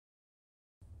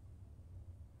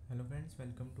Hello friends,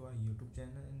 welcome to our YouTube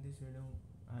channel. In this video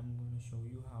I'm going to show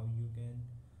you how you can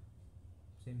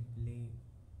simply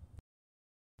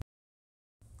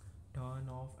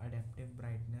turn off adaptive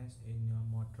brightness in your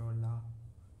Motorola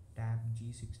tab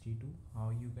G62.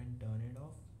 How you can turn it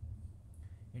off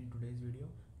in today's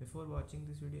video. Before watching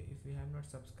this video, if you have not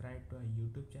subscribed to our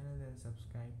YouTube channel, then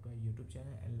subscribe to our YouTube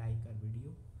channel and like our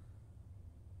video.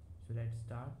 So let's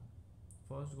start.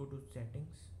 First go to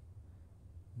settings,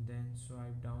 then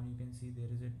swipe down. You can see there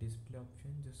is a display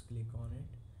option, just click on it,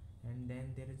 and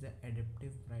then there is a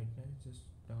adaptive brightness, just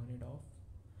turn it off.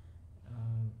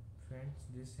 uh, Friends,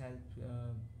 this helps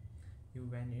you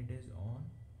when it is on.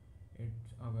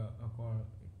 It's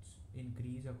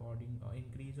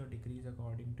increase or decrease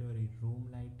according to your room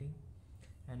lighting.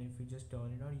 And if you just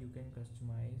turn it on, you can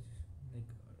customize like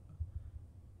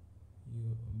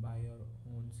you by your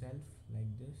own self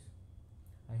like this.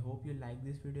 I hope you like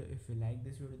this video. If you like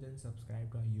this video, then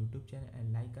subscribe to our YouTube channel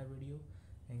and like our video.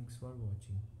 Thanks for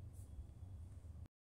watching.